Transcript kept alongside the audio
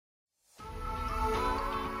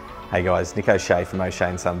Hey guys, Nick O'Shea from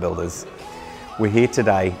O'Shea & Son Builders. We're here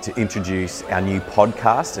today to introduce our new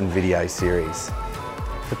podcast and video series.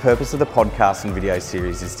 The purpose of the podcast and video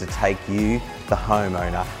series is to take you, the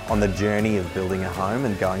homeowner, on the journey of building a home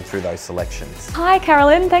and going through those selections. Hi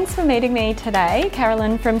Carolyn, thanks for meeting me today.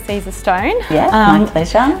 Carolyn from Caesarstone. Yeah, my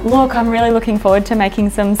pleasure. Look, I'm really looking forward to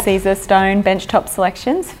making some Caesarstone benchtop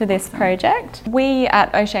selections for this project. We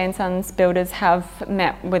at O'Shea & Sons Builders have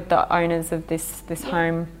met with the owners of this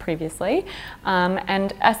home previously,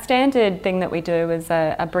 and a standard thing that we do is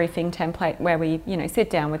a briefing template where we sit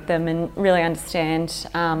down with them and really understand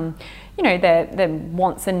their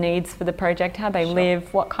wants and needs for the project, how they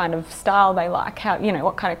live, what kind of style they like,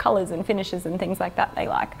 what kind of colours and finishes and things like that they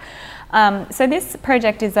like. So this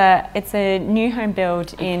project is it's a new home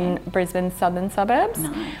build in Brisbane's southern suburbs.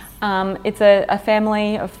 Nice. It's a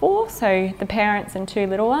family of 4, so the parents and 2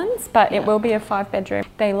 little ones, but it will be a 5-bedroom.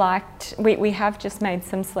 They liked, we have just made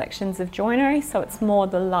some selections of joinery, so it's more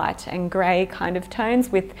the light and grey kind of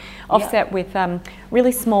tones with offset with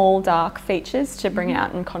really small dark features to bring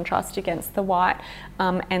out and contrast against the white,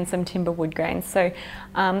 and some timber wood grains. So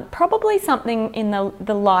probably something in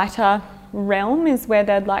the lighter realm is where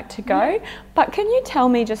they'd like to go. But can you tell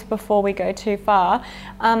me, just before we go too far,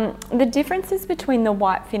 the differences between the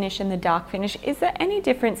white finish and the dark finish? Is there any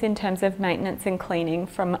difference in terms of maintenance and cleaning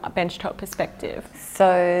from a benchtop perspective?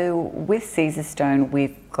 So with Caesarstone,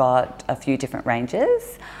 we've got a few different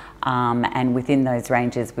ranges, and within those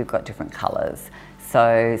ranges we've got different colours.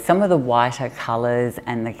 So some of the whiter colours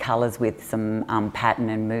and the colours with some pattern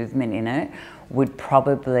and movement in it would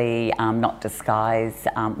probably disguise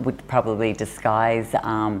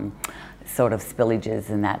sort of spillages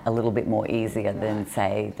and that a little bit more easier than,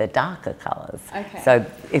 say, the darker colours. Okay. So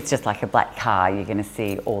it's just like a black car, you're going to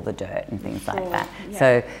see all the dirt and things like that. Yeah.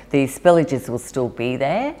 So the spillages will still be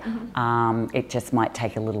there, it just might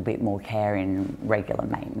take a little bit more care in regular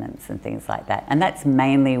maintenance and things like that. And that's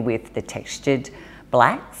mainly with the textured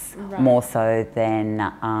blacks, more so than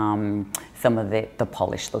some of the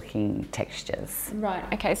polished looking textures. Right,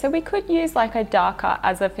 okay, so we could use like a darker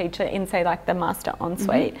as a feature in, say, like the master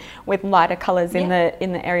ensuite with lighter colours in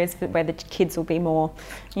the areas where the kids will be more,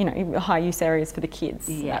 high use areas for the kids.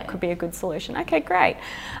 Yeah. That could be a good solution. Okay, great.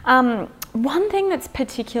 One thing that's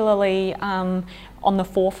particularly on the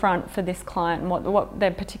forefront for this client, and what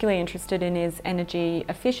they're particularly interested in, is energy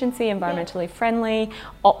efficiency, environmentally friendly,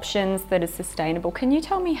 options that are sustainable. Can you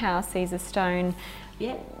tell me how Caesarstone,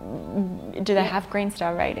 do they have Green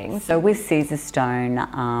Star ratings? So with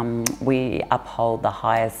Caesarstone, we uphold the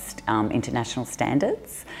highest international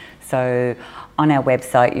standards. So on our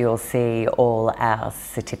website you'll see all our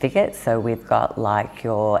certificates. So we've got like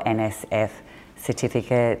your NSF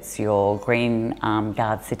certificates, your Green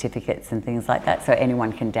Guard certificates and things like that, so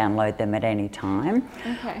anyone can download them at any time.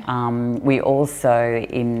 Okay. We also,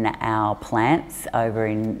 in our plants over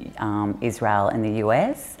in Israel and the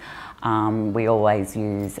US, we always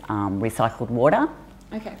use recycled water.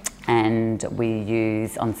 Okay. And we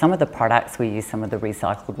use, on some of the products, we use some of the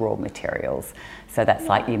recycled raw materials. So that's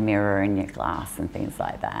like your mirror and your glass and things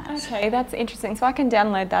like that. Okay, that's interesting. So I can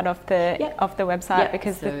download that off the website,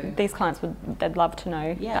 because these clients they'd love to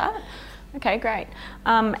know that. Okay, great.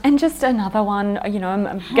 And just another one,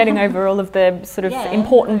 I'm getting over all of the sort of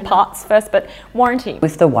important parts first, but warranty.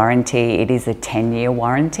 With the warranty, it is a 10-year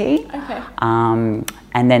warranty. Okay.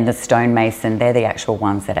 And then the stonemason, they're the actual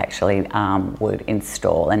ones that actually would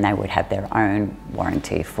install, and they would have their own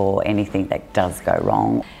warranty for anything that does go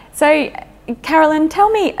wrong. So, Carolyn, tell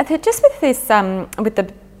me, just with this, with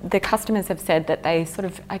the customers have said that they sort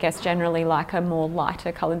of, I guess, generally like a more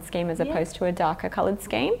lighter coloured scheme as opposed to a darker coloured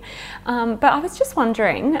scheme. But I was just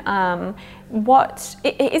wondering,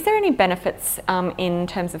 is there any benefits in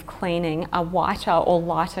terms of cleaning a whiter or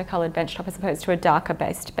lighter coloured benchtop as opposed to a darker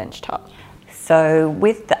based benchtop? So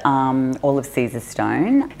with all of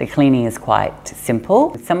Caesarstone, the cleaning is quite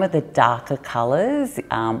simple. Some of the darker colours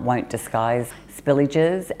won't disguise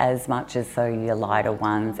spillages as much as your lighter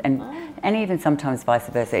ones, and even sometimes vice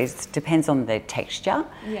versa. It depends on the texture.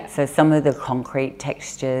 Yeah. So some of the concrete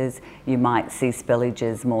textures, you might see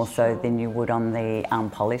spillages more so than you would on the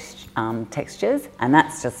polished textures, and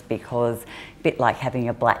that's just because, a bit like having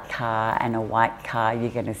a black car and a white car,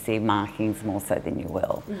 you're going to see markings more so than you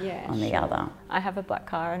will on the other. I have a black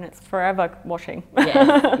car and it's forever washing.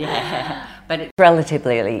 But it's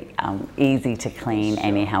relatively easy to clean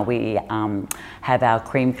anyhow. We have our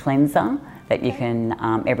cream cleanser that you can,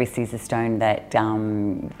 every Caesarstone that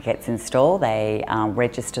gets installed, they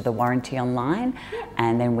register the warranty online,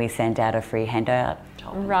 and then we send out a free handout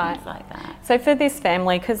countertop and Right. things like that. So for this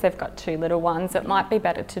family, because they've got two little ones, it might be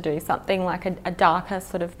better to do something like a darker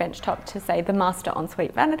sort of bench top to say the master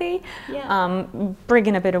ensuite vanity. Yeah. Bring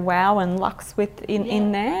in a bit of wow and luxe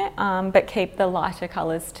in there, but keep the lighter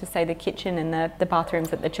colours to say the kitchen and the bathrooms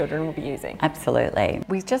that the children will be using. Absolutely.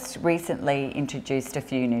 We've just recently introduced a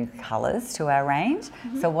few new colours to our range.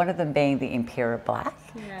 So one of them being the Imperial Black.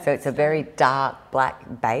 Yeah, So it's a very dark black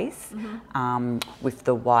base with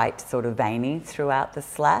the white sort of veining throughout the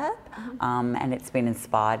slab, and it's been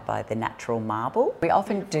inspired by the natural marble. We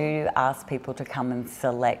often do ask people to come and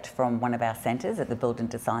select from one of our centres at the Build and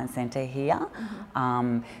Design Centre here,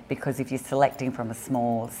 because if you're selecting from a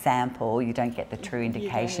small sample, you don't get the true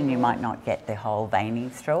indication. You might not get the whole veining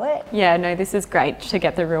through it. Yeah, no, this is great to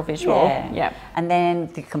get the real visual. Yeah. And then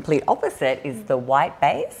the complete opposite is the white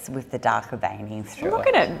base with the darker veining through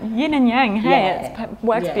Look at it, yin and yang, hey, Yeah. it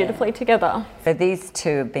works beautifully together. So these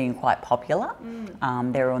two have been quite popular.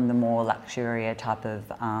 They're on the more luxurious type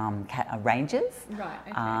of ranges, Right,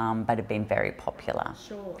 okay. but have been very popular.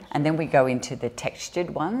 Sure. And then we go into the textured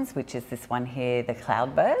ones, which is this one here, the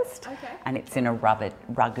Cloudburst, and it's in a rugged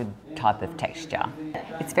type of texture.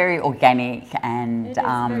 It's very organic and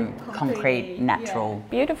concrete, natural.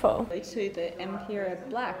 Beautiful. To the Imperial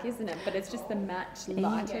Black, isn't it? But it's just the matte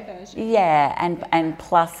lighter version. Yeah, and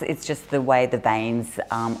plus it's just the way the veins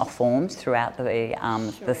are formed throughout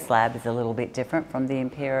the slab is a little bit different from the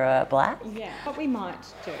Imperial Black. Yeah. What we might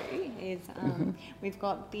do is we've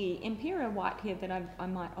got the Imperial White here that I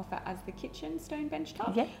might offer as the kitchen stone bench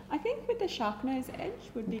top. Yeah. I think with the shark nose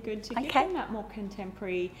edge would be good to give Okay. them that more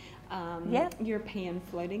contemporary European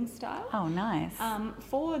floating style. Oh, nice.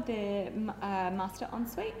 For the master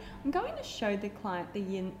ensuite, I'm going to show the client the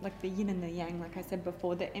yin and the yang, like I said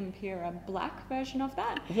before, the Imperial Black version of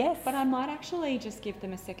that. Yes. But I might actually just give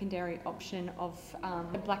them a secondary option of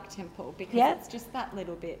the Black Temple because it's just that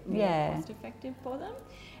little bit more cost effective for them.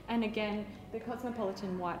 And again, the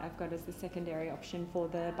Cosmopolitan White I've got as the secondary option for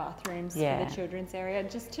the bathrooms for the children's area,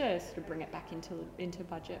 just to sort of bring it back into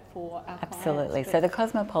budget for our Absolutely. clients. So the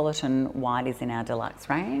Cosmopolitan White is in our deluxe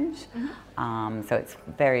range, so it's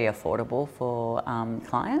very affordable for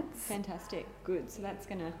clients. Fantastic, good. So that's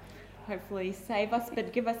going to hopefully save us,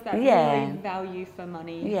 but give us that really value for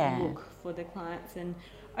money look for the clients, and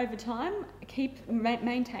over time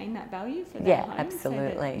maintain that value for their home.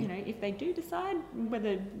 Absolutely. So that, you know, if they do decide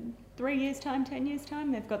whether 3 years time, 10 years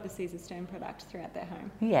time, they've got the Caesarstone product throughout their home.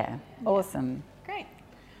 Yeah, awesome. Great.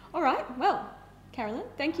 All right. Well, Carolyn,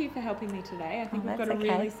 thank you for helping me today. I think we've got a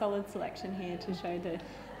really solid selection here to show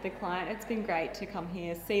the client. It's been great to come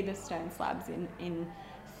here, see the stone slabs in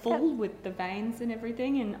full with the veins and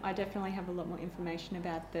everything, and I definitely have a lot more information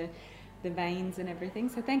about the veins and everything.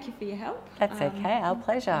 So thank you for your help. That's okay, our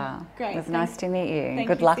pleasure. Great. It was nice to meet you. Thank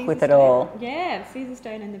Good you, luck with it Caesarstone. all. Yeah,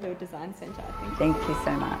 Caesarstone and the Build Design Centre. Thank you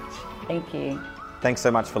so much. Thank you. Thanks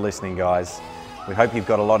so much for listening, guys. We hope you've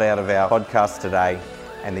got a lot out of our podcast today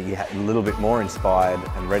and that you're a little bit more inspired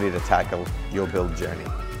and ready to tackle your build journey.